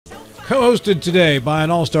Co-hosted today by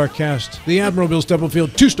an all-star cast, the Admiral Bill Stubblefield,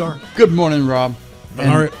 2-star. Good morning, Rob.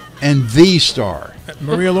 And the star.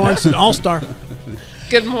 Maria Lawrence, an all-star.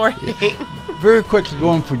 Good morning. Very quickly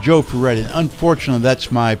going for Joe Ferretti. Unfortunately,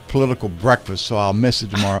 that's my political breakfast, so I'll miss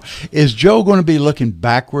it tomorrow. Is Joe going to be looking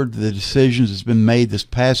backward, the decisions that's been made this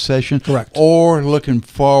past session? Correct. Or looking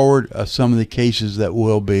forward, some of the cases that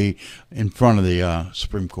will be in front of the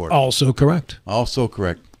Supreme Court? Also correct. Also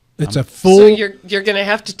correct. It's a full. So you're going to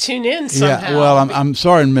have to tune in somehow. Yeah, well, I'm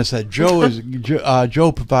sorry to miss that.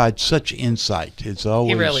 Joe provides such insight. It's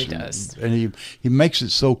always He really does, and he makes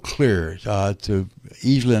it so clear to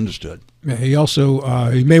easily understood. Yeah, he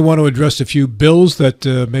also he may want to address a few bills that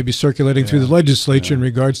may be circulating through the legislature in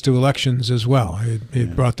regards to elections as well. He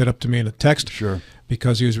brought that up to me in a text. Sure.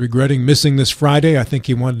 Because he was regretting missing this Friday. I think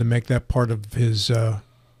he wanted to make that part of his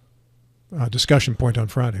discussion point on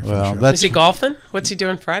Friday. Well, is he golfing? What's he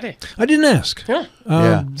doing Friday? I didn't ask. Yeah.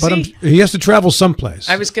 But he has to travel someplace.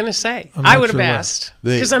 I was going to say. I would have asked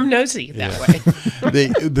because I'm nosy that way.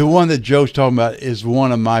 The one that Joe's talking about is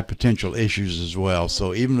one of my potential issues as well.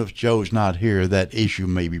 So even if Joe's not here, that issue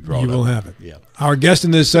may be brought up. You will have it. Yeah. Our guest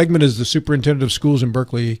in this segment is the Superintendent of Schools in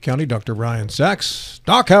Berkeley County, Dr. Ryan Saxe.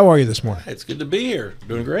 Doc, how are you this morning? It's good to be here.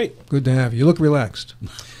 Doing great. Good to have you. You look relaxed.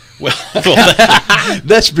 Well,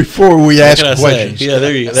 that's before we ask questions. Say? Yeah,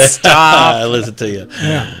 there you go. Stop. I listen to you.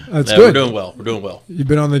 Yeah, that's good. We're doing well. We're doing well. You've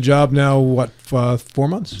been on the job now, what, 4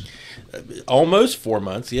 months? Almost 4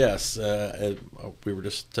 months, yes. We were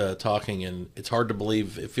just talking, and it's hard to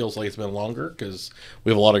believe. It feels like it's been longer because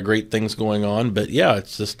we have a lot of great things going on. But, yeah,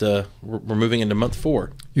 it's just we're moving into month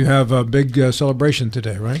 4. You have a big celebration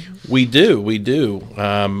today, right? We do. We do.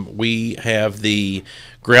 We have the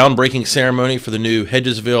groundbreaking ceremony for the new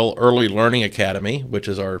Hedgesville Early Learning Academy, which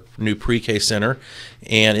is our new pre-K center,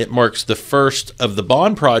 and it marks the first of the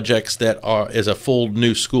bond projects that is a full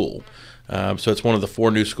new school. So it's one of the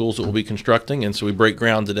 4 new schools that we'll be constructing, and so we break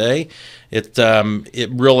ground today. It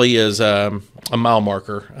really is a mile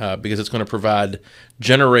marker because it's going to provide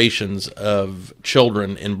generations of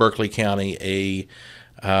children in Berkeley County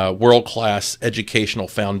a world-class educational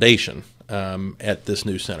foundation at this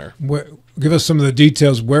new center. Give us some of the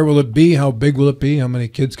details. Where will it be? How big will it be? How many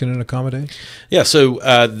kids can it accommodate? Yeah,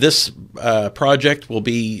 so this project will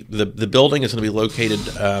be, the building is going to be located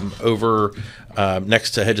over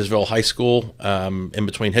next to Hedgesville High School, in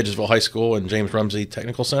between Hedgesville High School and James Rumsey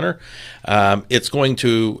Technical Center. It's going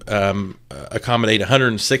to accommodate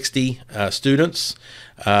 160 students.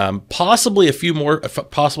 Possibly a few more,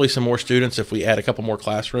 possibly some more students if we add a couple more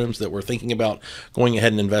classrooms that we're thinking about going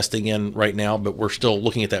ahead and investing in right now, but we're still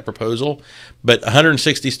looking at that proposal. But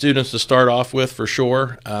 160 students to start off with for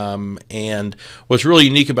sure. And what's really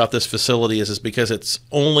unique about this facility is because it's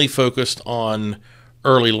only focused on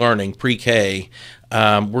early learning, pre-K.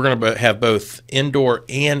 We're going to have both indoor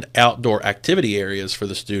and outdoor activity areas for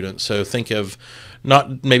the students. So think of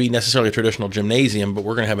not maybe necessarily a traditional gymnasium, but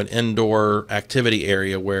we're going to have an indoor activity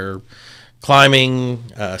area where climbing,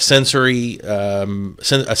 a sensory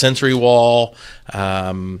wall.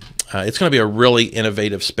 It's going to be a really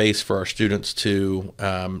innovative space for our students to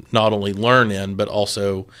not only learn in, but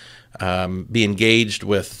also be engaged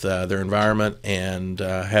with their environment and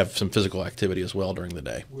have some physical activity as well during the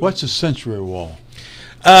day. What's a sensory wall?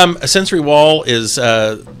 A sensory wall is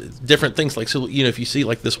different things like, so, if you see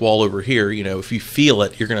like this wall over here, if you feel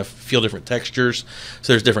it, you're going to feel different textures.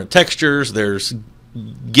 So there's different textures. There's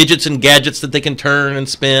gadgets and gadgets that they can turn and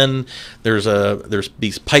spin. There's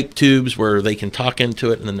these pipe tubes where they can talk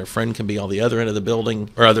into it, and then their friend can be on the other end of the building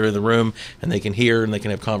or other end of the room, and they can hear and they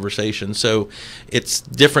can have conversation. So it's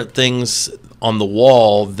different things on the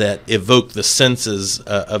wall that evoke the senses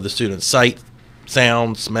of the student's sight,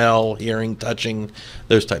 sound, smell, hearing, touching,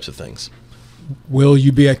 those types of things. Will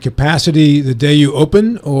you be at capacity the day you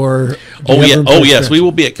open, or? Yes, we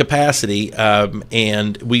will be at capacity,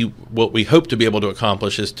 and what we hope to be able to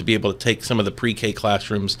accomplish is to be able to take some of the pre-K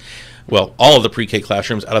classrooms, well, all of the pre-K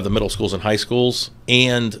classrooms out of the middle schools and high schools,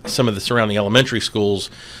 and some of the surrounding elementary schools,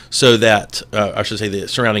 so that I should say the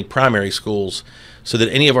surrounding primary schools, so that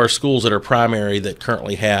any of our schools that are primary that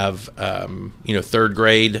currently have, third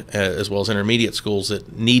grade, as well as intermediate schools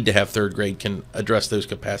that need to have third grade, can address those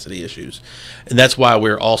capacity issues. And that's why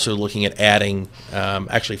we're also looking at adding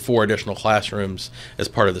actually 4 additional classrooms as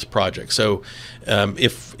part of this project. So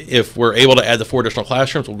if we're able to add the 4 additional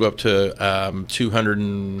classrooms, we'll go up to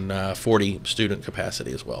 240 student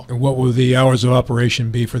capacity as well. And what will the hours of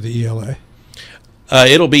operation be for the ELA?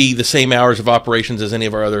 It'll be the same hours of operations as any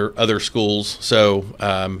of our other schools, so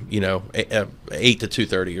 8 to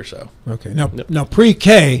 2:30 or so. Okay. Now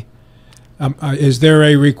pre-K, Is there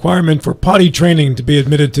a requirement for potty training to be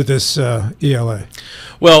admitted to this ELA?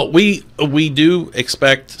 Well, we do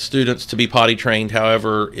expect students to be potty trained.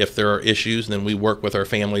 However, if there are issues, then we work with our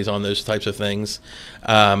families on those types of things.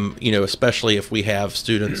 Especially if we have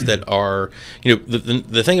students that are,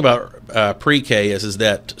 the thing about pre-K is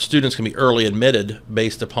that students can be early admitted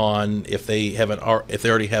based upon if they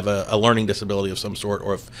already have a learning disability of some sort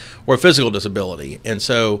or a physical disability. And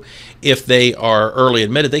so, if they are early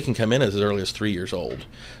admitted, they can come in as early as 3 years old.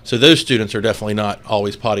 So those students are definitely not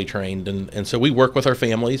always potty trained, and so we work with our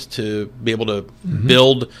families to be able to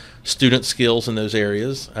build student skills in those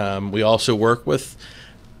areas. We also work with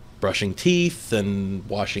brushing teeth and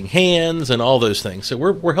washing hands and all those things. So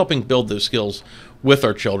we're helping build those skills with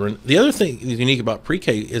our children. The other thing unique about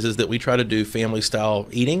pre-K is that we try to do family style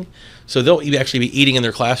eating. So they'll actually be eating in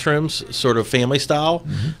their classrooms, sort of family style,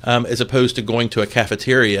 as opposed to going to a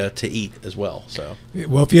cafeteria to eat as well. So,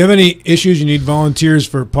 well, if you have any issues, you need volunteers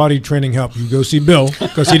for potty training help, you go see Bill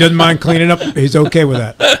because he doesn't mind cleaning up. He's okay with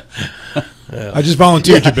that. Yeah. I just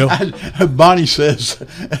volunteered you, Bill. Bonnie says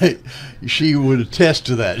she would attest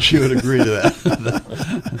to that. She would agree to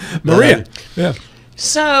that. Maria, yeah.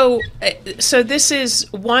 So this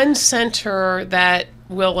is one center that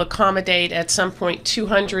will accommodate at some point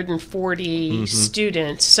 240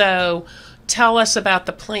 students. So tell us about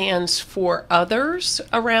the plans for others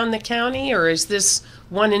around the county, or is this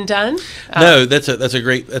one and done? No, that's a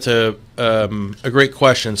great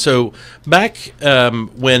question. So back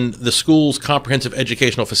when the school's comprehensive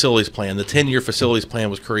educational facilities plan, the 10-year facilities plan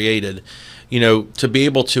was created, to be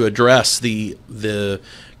able to address the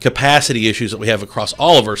capacity issues that we have across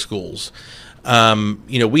all of our schools.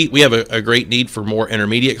 We have a great need for more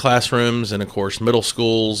intermediate classrooms and, of course, middle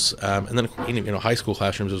schools, and then high school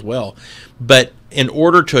classrooms as well. But in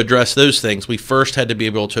order to address those things, we first had to be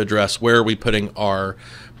able to address where are we putting our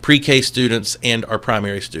pre-K students and our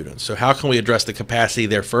primary students. So how can we address the capacity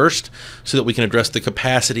there first so that we can address the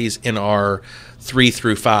capacities in our 3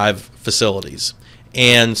 through 5 facilities?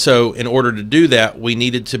 And so in order to do that, we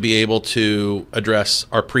needed to be able to address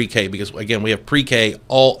our pre-K because, again, we have pre-K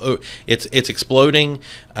it's exploding.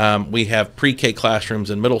 We have pre-K classrooms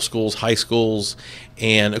in middle schools, high schools,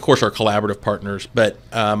 and, of course, our collaborative partners. But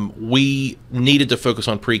we needed to focus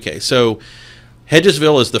on pre-K. So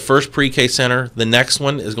Hedgesville is the first pre-K center. The next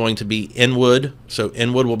one is going to be Inwood. So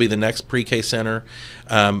Inwood will be the next pre-K center.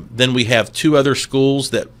 Then we have 2 other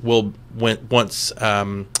schools that will, once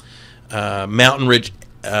Mountain Ridge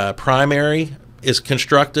Primary is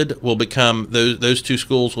constructed, will become those 2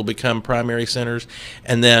 schools will become primary centers,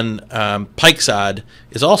 and then Pikeside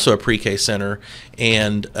is also a pre-K center,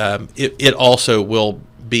 and it also will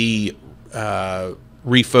be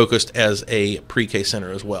refocused as a pre-K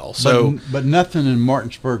center as well. So, but nothing in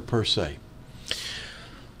Martinsburg per se.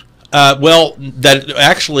 Well, that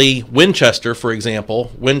actually Winchester, for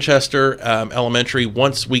example, Winchester Elementary,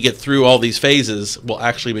 once we get through all these phases, will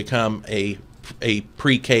actually become a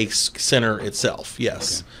pre-K center itself.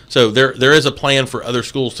 Yes. Okay. So there is a plan for other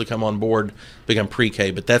schools to come on board, become pre-K,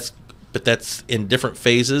 but that's in different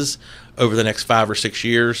phases over the next 5 or 6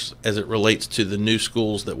 years as it relates to the new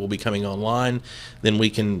schools that will be coming online. Then we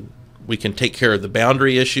can take care of the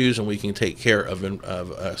boundary issues and we can take care of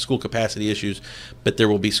school capacity issues, but there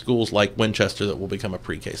will be schools like Winchester that will become a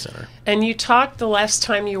pre-K center. And you talked the last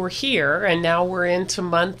time you were here, and now we're into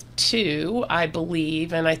month 2, I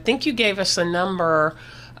believe, and I think you gave us a number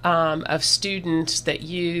of students that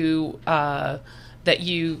you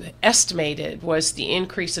estimated was the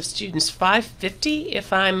increase of students 550,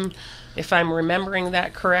 if I'm remembering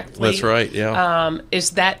that correctly. That's right, yeah.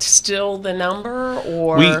 Is that still the number,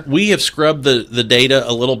 or we have scrubbed the data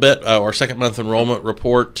a little bit. Our second month enrollment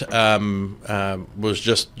report was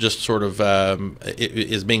just sort of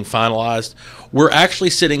is being finalized. We're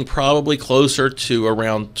actually sitting probably closer to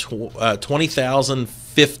around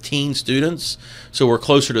 20,015 students, so we're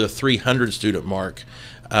closer to the 300 student mark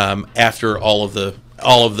after all of the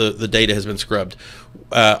data has been scrubbed.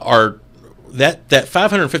 That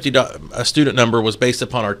 550 student number was based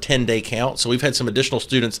upon our 10-day count. So we've had some additional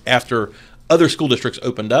students after other school districts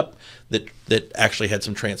opened up that actually had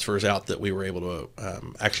some transfers out that we were able to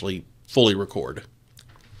actually fully record.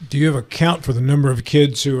 Do you have a count for the number of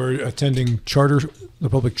kids who are attending the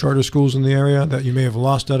public charter schools in the area that you may have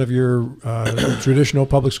lost out of your traditional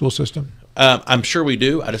public school system? I'm sure we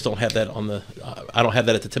do. I just don't have that I don't have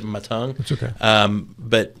that at the tip of my tongue. That's okay.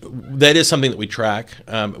 But that is something that we track.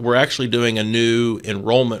 We're actually doing a new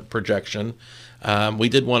enrollment projection. We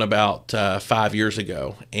did one about 5 years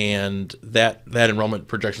ago, and that enrollment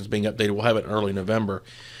projection is being updated. We'll have it in early November.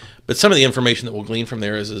 But some of the information that we'll glean from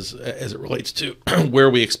there is as it relates to where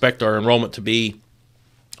we expect our enrollment to be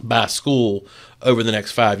by school over the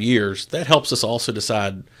next 5 years. That helps us also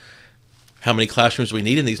decide how many classrooms we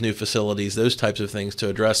need in these new facilities, those types of things to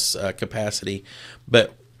address capacity.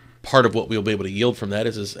 But part of what we'll be able to yield from that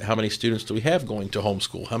is how many students do we have going to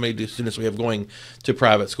homeschool? How many students do we have going to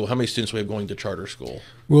private school? How many students do we have going to charter school?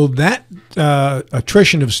 Will that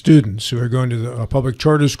attrition of students who are going to a public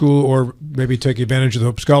charter school or maybe take advantage of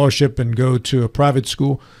the scholarship and go to a private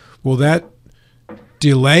school, will that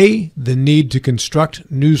delay the need to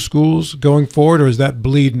construct new schools going forward, or is that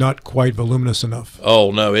bleed not quite voluminous enough?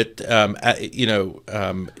 Oh, no.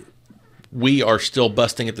 We are still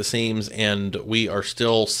busting at the seams, and we are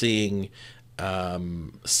still seeing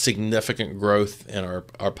significant growth in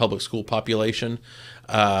our public school population.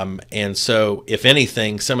 And so, if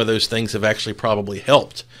anything, some of those things have actually probably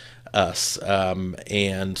helped us.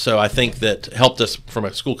 And so I think that helped us from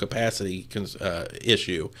a school capacity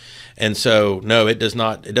issue. And so, no, it does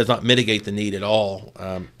not mitigate the need at all.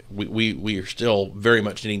 We are still very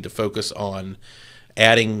much needing to focus on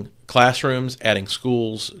adding classrooms, adding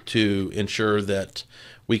schools to ensure that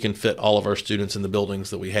we can fit all of our students in the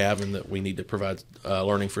buildings that we have and that we need to provide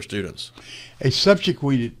learning for students. A subject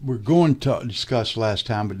we were going to discuss last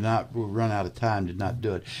time, but we run out of time, did not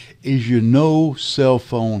do it, is your no cell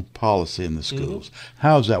phone policy in the schools.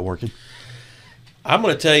 How's that working? I'm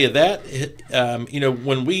going to tell you that,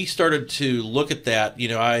 when we started to look at that,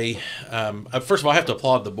 I first of all, I have to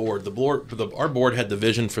applaud the board. Our board had the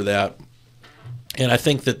vision for that. And I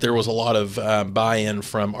think that there was a lot of buy-in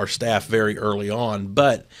from our staff very early on,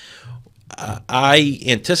 but I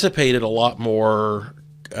anticipated a lot more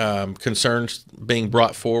concerns being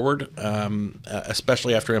brought forward,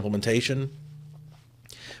 especially after implementation.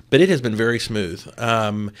 But it has been very smooth.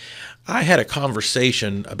 I had a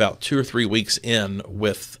conversation about 2 or 3 weeks in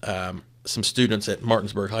with some students at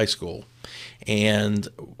Martinsburg High School. And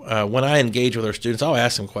when I engage with our students, I'll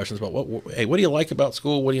ask them questions about what do you like about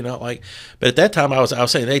school? What do you not like? But at that time, I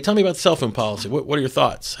was saying, hey, tell me about the cell phone policy. What are your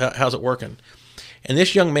thoughts? How's it working? And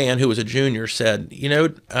this young man who was a junior said,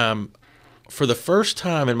 for the first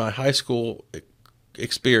time in my high school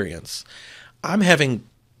experience, I'm having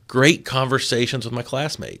great conversations with my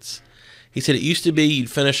classmates. He said it used to be you'd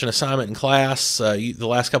finish an assignment in class, the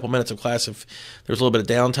last couple minutes of class, if there was a little bit of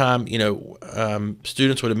downtime,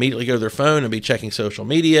 students would immediately go to their phone and be checking social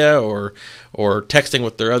media or texting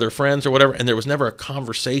with their other friends or whatever, and there was never a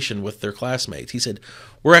conversation with their classmates. He said,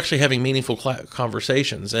 we're actually having meaningful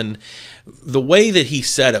conversations. And the way that he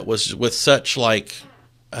said it was with such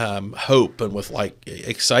hope and with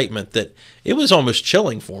excitement that it was almost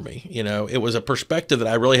chilling for me. It was a perspective that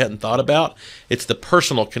I really hadn't thought about. It's the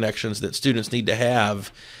personal connections that students need to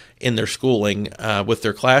have in their schooling with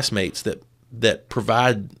their classmates that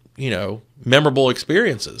provide memorable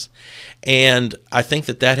experiences. And I think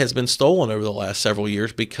that has been stolen over the last several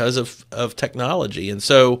years because of technology. And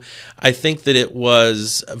so I think that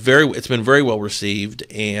it's been very well received,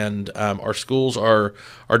 and our schools are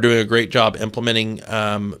doing a great job implementing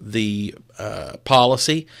the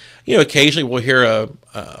policy. Occasionally we'll hear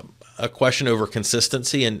a question over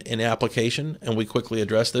consistency in application, and we quickly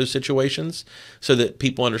address those situations so that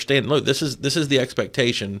people understand. Look, this is the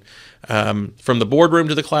expectation from the boardroom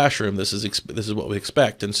to the classroom. This is what we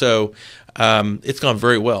expect, and so it's gone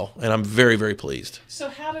very well, and I'm very, very pleased. So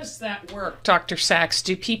how does that work, Dr. Saxe?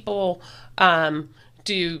 Do people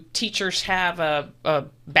do teachers have a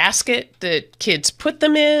basket that kids put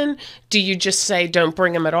them in? Do you just say don't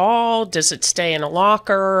bring them at all? Does it stay in a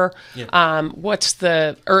locker? Yeah.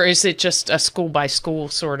 Or is it just a school by school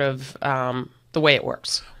sort of the way it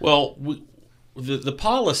works? Well, the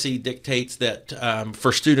policy dictates that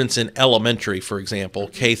for students in elementary, for example,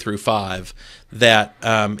 K through 5, that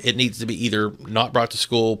it needs to be either not brought to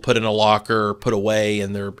school, put in a locker, put away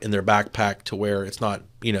in their backpack to where it's not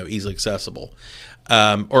easily accessible.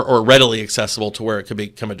 Or readily accessible to where it could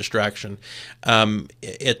become a distraction.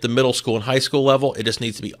 At the middle school and high school level, it just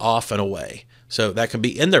needs to be off and away. So that can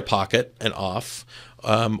be in their pocket and off,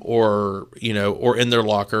 or in their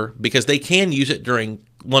locker, because they can use it during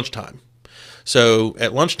lunchtime. So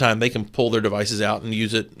at lunchtime, they can pull their devices out and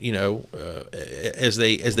use it, as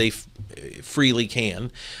they freely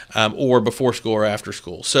can, or before school or after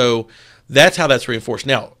school. So that's how that's reinforced.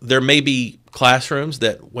 Now, there may be classrooms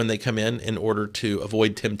that when they come in order to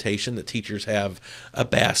avoid temptation, that teachers have a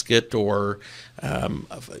basket or,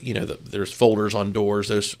 there's folders on doors,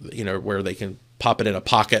 those, where they can pop it in a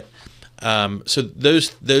pocket. So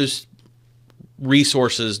those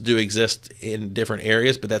resources do exist in different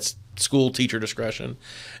areas, but that's school teacher discretion.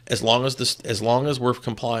 As long as we're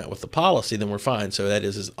compliant with the policy, then we're fine. So that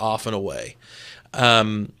is off and away.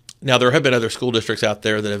 Now, there have been other school districts out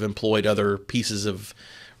there that have employed other pieces of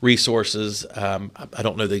resources. I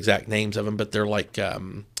don't know the exact names of them, but they're like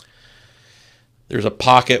there's a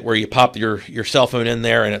pocket where you pop your cell phone in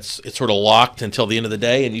there, and it's sort of locked until the end of the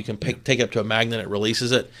day, and you can take it up to a magnet and it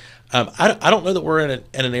releases it. I don't know that we're in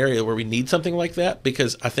an area where we need something like that,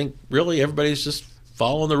 because I think really everybody's just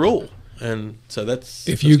following the rule. And so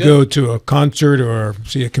if you go to a concert or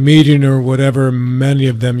see a comedian or whatever, many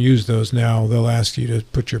of them use those now. They'll ask you to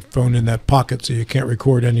put your phone in that pocket so you can't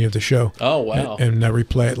record any of the show. Oh, wow. And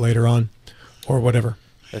replay it later on or whatever.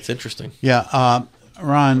 That's interesting. Yeah.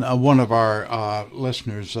 Ron, one of our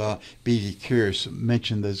listeners, B.D. Curious,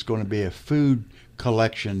 mentioned there's going to be a food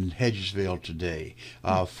collection in Hedgesville today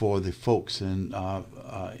for the folks in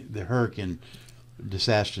the hurricane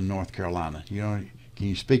disaster in North Carolina. Can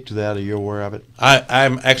you speak to that? Are you aware of it?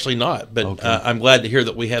 I'm actually not, but okay. I'm glad to hear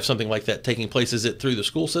that we have something like that taking place. Is it through the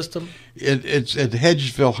school system? It's at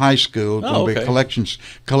Hedgesville High School. It's going to be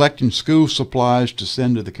collecting school supplies to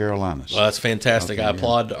send to the Carolinas. Well, that's fantastic. Okay, I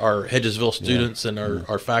applaud our Hedgesville students and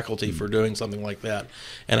our faculty for doing something like that.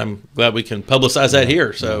 And I'm glad we can publicize that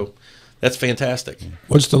here. So that's fantastic.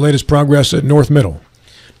 What's the latest progress at North Middle?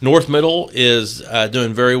 North Middle is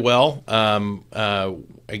doing very well.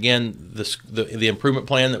 Again, the improvement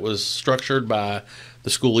plan that was structured by the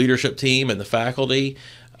school leadership team and the faculty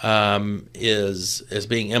is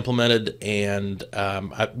being implemented, and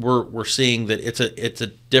we're seeing that it's a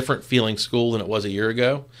different feeling school than it was a year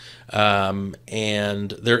ago.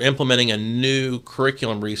 And they're implementing a new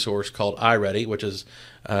curriculum resource called iReady, which is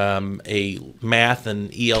a math and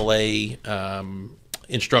ELA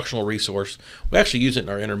instructional resource. We actually use it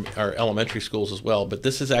in our elementary schools as well, but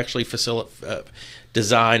this is actually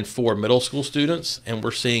designed for middle school students, and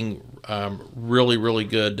we're seeing really, really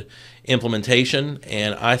good implementation.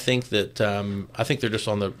 And I think that they're just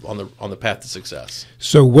on the path to success.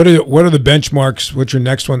 So what are the benchmarks? What's your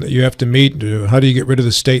next one that you have to meet? How do you get rid of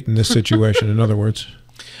the state in this situation? In other words.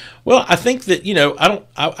 Well, I think that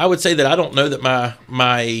I would say that I don't know that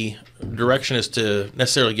my direction is to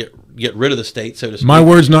necessarily get rid of the state, so to speak. My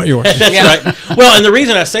words, not yours. That's right. Well, and the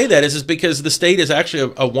reason I say that is because the state is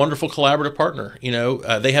actually a wonderful collaborative partner.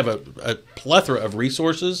 They have a plethora of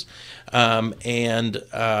resources, and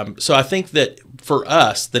so I think that for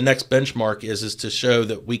us, the next benchmark is to show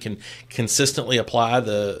that we can consistently apply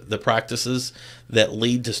the practices that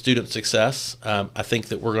lead to student success. I think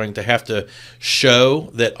that we're going to have to show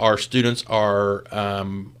that our students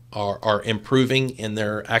are improving in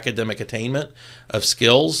their academic attainment of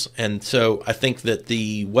skills. And so I think that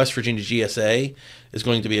the West Virginia GSA is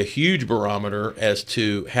going to be a huge barometer as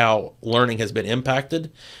to how learning has been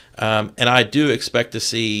impacted. And I do expect to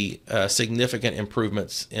see significant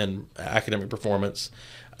improvements in academic performance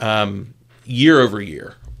year over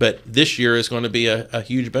year. But this year is going to be a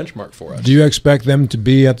huge benchmark for us. Do you expect them to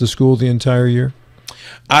be at the school the entire year?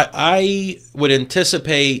 I would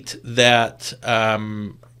anticipate that. I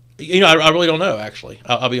really don't know, actually.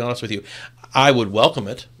 I'll be honest with you. I would welcome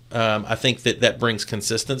it. I think that brings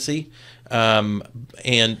consistency. And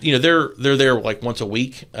they're there like once a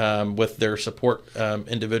week with their support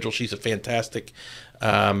individual. She's a fantastic,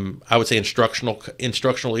 I would say,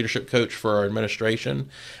 instructional leadership coach for our administration.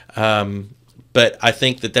 But I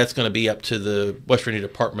think that's going to be up to the West Virginia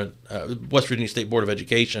State Board of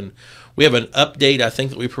Education. We have an update, I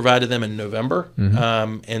think, that we provided them in November.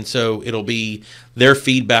 Mm-hmm. And so it'll be their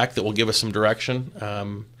feedback that will give us some direction.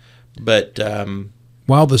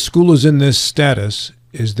 While the school is in this status,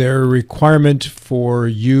 is there a requirement for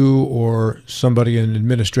you or somebody in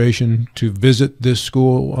administration to visit this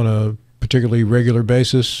school on a particularly regular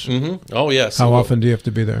basis? Mm-hmm. Oh, yes. How often do you have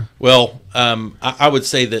to be there? Well, I would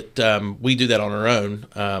say that we do that on our own.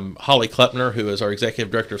 Holly Klepner, who is our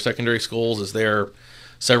Executive Director of Secondary Schools, is there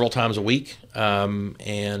several times a week. We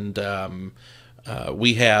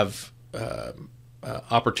have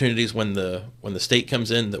opportunities when the state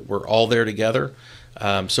comes in that we're all there together.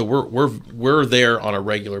 So we're there on a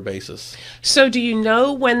regular basis. So do you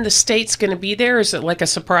know when the state's going to be there? Is it like a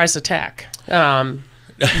surprise attack?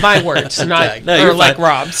 My words, not or like fine.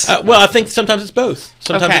 Rob's. Well, I think sometimes it's both.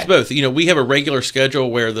 It's both. We have a regular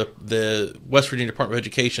schedule where the West Virginia Department of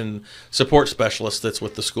Education support specialist that's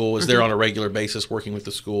with the school is there on a regular basis, working with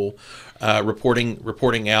the school,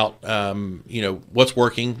 reporting out, what's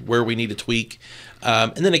working, where we need to tweak,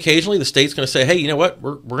 and then occasionally the state's going to say, hey, you know what,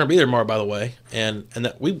 we're going to be there tomorrow, by the way, and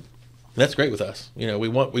that's great with us. We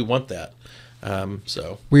want that.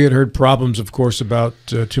 So we had heard problems, of course, about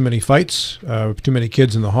too many fights, too many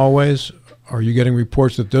kids in the hallways. Are you getting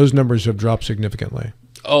reports that those numbers have dropped significantly?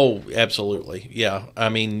 Oh, absolutely. Yeah. I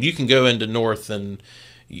mean, you can go into North and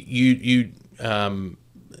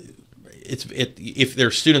if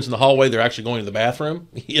there's students in the hallway, they're actually going to the bathroom,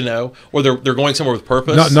 or they're going somewhere with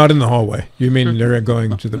purpose. Not in the hallway. You mean they're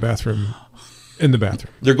going to the bathroom in the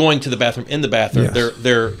bathroom? They're going to the bathroom in the bathroom. Yes.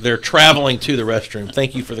 They're traveling to the restroom.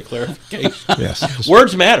 Thank you for the clarification. Yes.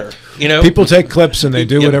 Words matter. People take clips and they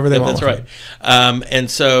do whatever they want. That's right. And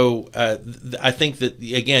so I think that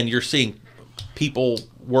again, you're seeing people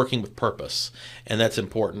working with purpose, and that's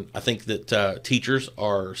important. I think that teachers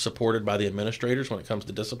are supported by the administrators when it comes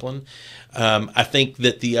to discipline. I think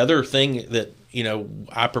that the other thing that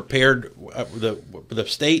I prepared the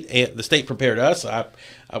state prepared us.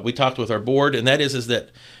 We talked with our board, and that is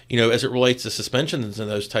that as it relates to suspensions and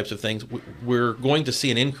those types of things, we're going to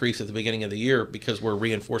see an increase at the beginning of the year because we're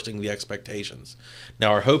reinforcing the expectations.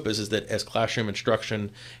 Now, our hope is that as classroom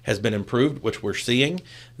instruction has been improved, which we're seeing,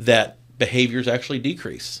 that behaviors actually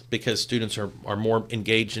decrease because students are more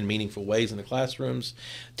engaged in meaningful ways in the classrooms.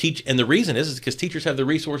 And the reason is because teachers have the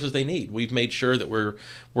resources they need. We've made sure that we're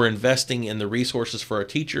investing in the resources for our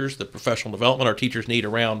teachers, the professional development our teachers need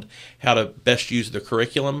around how to best use the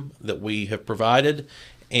curriculum that we have provided.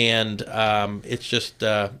 And it's just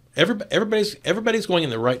everybody's going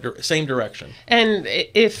in the same direction. And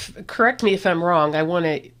correct me if I'm wrong, I want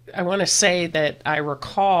to say that I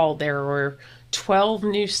recall there were 12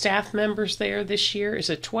 new staff members there this year. Is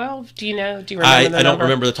it 12? Do you know? Do you remember the number? I don't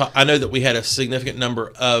remember the top. I know that we had a significant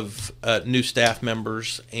number of new staff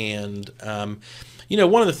members, and one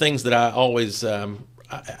of the things that I always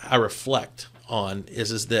I reflect on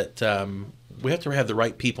is that we have to have the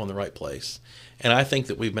right people in the right place, and I think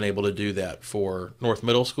that we've been able to do that for North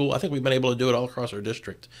Middle School. I think we've been able to do it all across our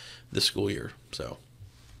district this school year. So,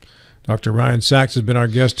 Dr. Ryan Saxe has been our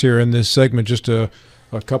guest here in this segment. Just a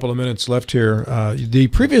couple of minutes left here. The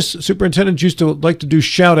previous superintendent used to like to do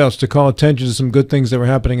shout-outs to call attention to some good things that were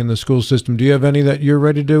happening in the school system. Do you have any that you're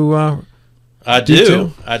ready to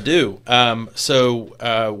detail? I do.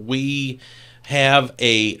 So we have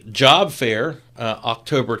a job fair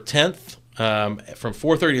October 10th from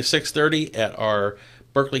 4:30 to 6:30 at our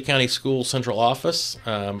Berkeley County School Central Office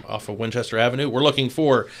off of Winchester Avenue. We're looking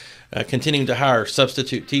for continuing to hire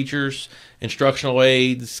substitute teachers, instructional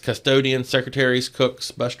aides, custodians, secretaries,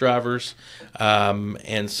 cooks, bus drivers.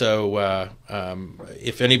 And so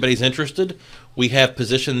if anybody's interested, we have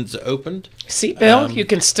positions opened. See, Bill, you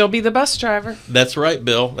can still be the bus driver. That's right,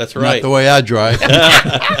 Bill. That's right. Not the way I drive. But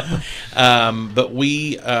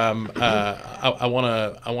I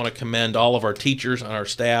want to commend all of our teachers and our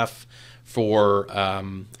staff for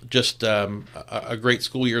just a great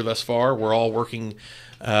school year thus far. We're all working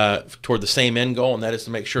toward the same end goal, and that is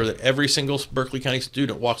to make sure that every single Berkeley County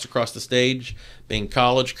student walks across the stage being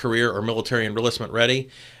college, career, or military enlistment ready.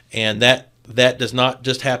 And that does not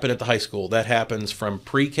just happen at the high school. That happens from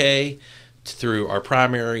pre-K through our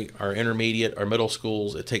primary, our intermediate, our middle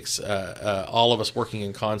schools. It takes all of us working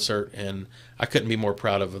in concert, and I couldn't be more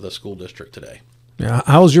proud of the school district today. Yeah.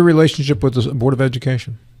 How's your relationship with the Board of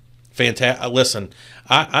Education? Fantastic. Listen,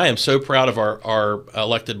 I am so proud of our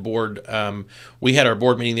elected board. We had our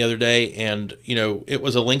board meeting the other day, and it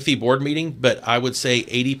was a lengthy board meeting, but I would say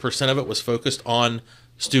 80% of it was focused on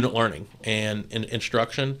student learning and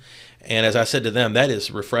instruction. And as I said to them, that is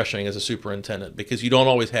refreshing as a superintendent because you don't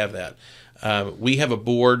always have that. We have a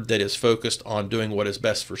board that is focused on doing what is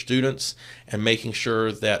best for students and making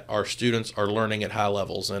sure that our students are learning at high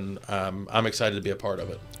levels, and I'm excited to be a part of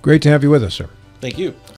it. Great to have you with us, sir. Thank you.